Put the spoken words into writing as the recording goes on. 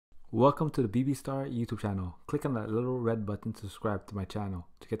Welcome to the BB Star YouTube channel. Click on that little red button to subscribe to my channel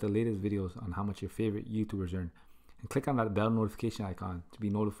to get the latest videos on how much your favorite YouTubers earn. And click on that bell notification icon to be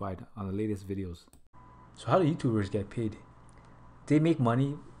notified on the latest videos. So how do YouTubers get paid? They make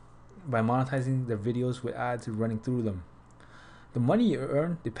money by monetizing their videos with ads running through them. The money you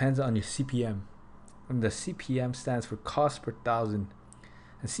earn depends on your CPM. And the CPM stands for cost per thousand.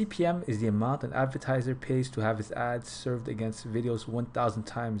 And CPM is the amount an advertiser pays to have his ads served against videos 1,000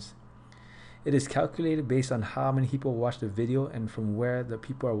 times. It is calculated based on how many people watch the video and from where the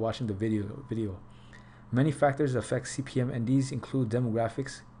people are watching the video. Many factors affect CPM, and these include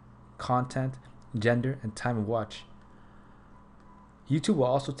demographics, content, gender, and time of watch. YouTube will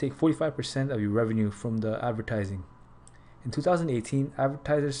also take 45% of your revenue from the advertising. In 2018,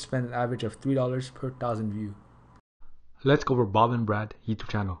 advertisers spent an average of $3 per thousand views. Let's go over Bob and Brad YouTube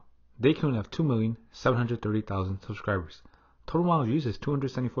channel. They currently have 2,730,000 subscribers. Total amount of views is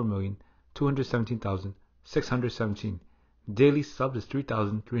 274,217,617. Daily subs is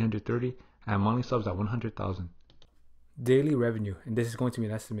 3,330 and monthly subs at 100,000. Daily revenue, and this is going to be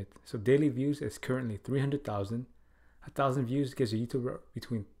an estimate. So daily views is currently 300,000. 1,000 views gives a YouTuber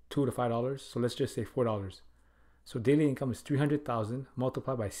between $2 to $5. So let's just say $4. So daily income is 300,000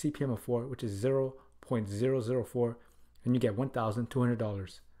 multiplied by CPM of 4, which is 0.004. and you get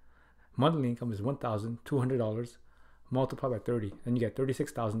 $1,200. Monthly income is $1,200 multiplied by 30, and you get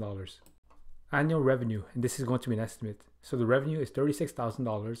 $36,000. Annual revenue, and this is going to be an estimate. So the revenue is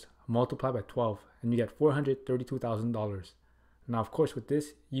 $36,000 multiplied by 12, and you get $432,000. Now, of course, with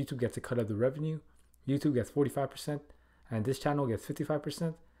this, YouTube gets a cut of the revenue. YouTube gets 45%, and this channel gets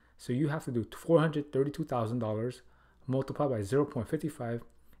 55%. So you have to do $432,000 multiplied by 0.55,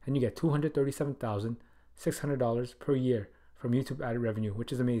 and you get $237,600 per year from YouTube ad revenue,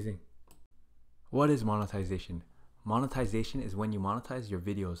 which is amazing. What is monetization? Monetization is when you monetize your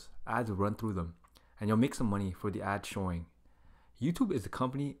videos, ads will run through them, and you'll make some money for the ad showing. YouTube is a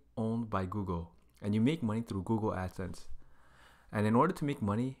company owned by Google, and you make money through Google AdSense. And in order to make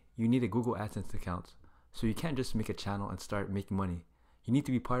money, you need a Google AdSense account. So you can't just make a channel and start making money. You need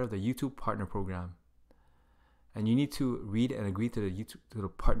to be part of the YouTube Partner Program. And you need to read and agree to the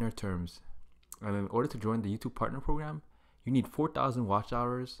partner terms. And in order to join the YouTube Partner Program, you need 4,000 watch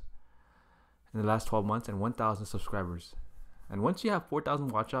hours in the last 12 months and 1,000 subscribers. And once you have 4,000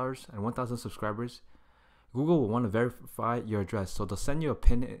 watch hours and 1,000 subscribers, Google will want to verify your address. So they'll send you a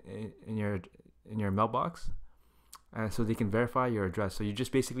pin in your mailbox, and so they can verify your address. So you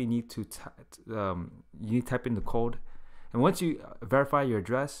just basically need to type in the code. And once you verify your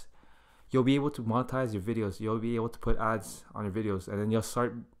address, you'll be able to monetize your videos. You'll be able to put ads on your videos, and then you'll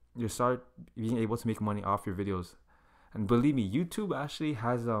start being able to make money off your videos. And believe me, YouTube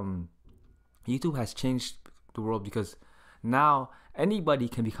has changed the world, because now anybody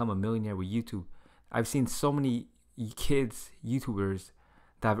can become a millionaire with YouTube. I've seen so many kids YouTubers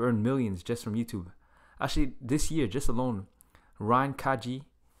that have earned millions just from YouTube. Actually, this year just alone, Ryan Kaji,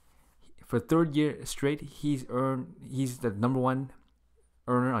 for third year straight, he's the #1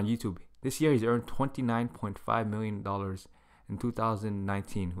 earner on YouTube. This year he's earned $29.5 million in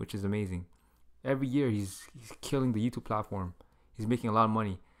 2019, which is amazing. Every year he's killing the YouTube platform. He's making a lot of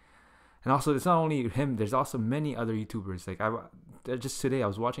money. And also, it's not only him, there's also many other YouTubers. Like just today I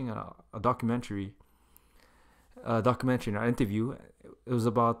was watching a documentary, an interview. It was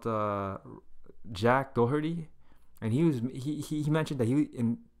about Jack Doherty, and he mentioned that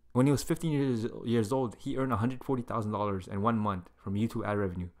when he was 15 years old, he earned $140,000 in 1 month from YouTube ad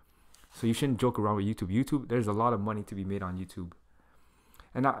revenue. So you shouldn't joke around with YouTube. There's a lot of money to be made on YouTube.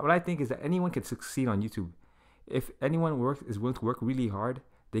 And what I think is that anyone can succeed on YouTube. If anyone is willing to work really hard,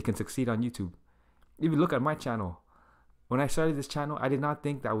 they can succeed on YouTube. If you look at my channel, when I started this channel, I did not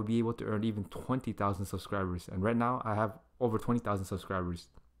think that I would be able to earn even 20,000 subscribers. And right now, I have over 20,000 subscribers.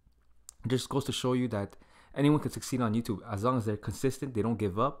 It just goes to show you that anyone can succeed on YouTube. As long as they're consistent, they don't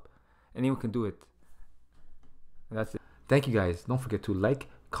give up, anyone can do it. And that's it. Thank you guys. Don't forget to like,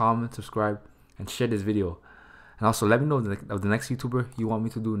 comment, subscribe, and share this video. And also let me know of the next YouTuber you want me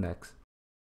to do next.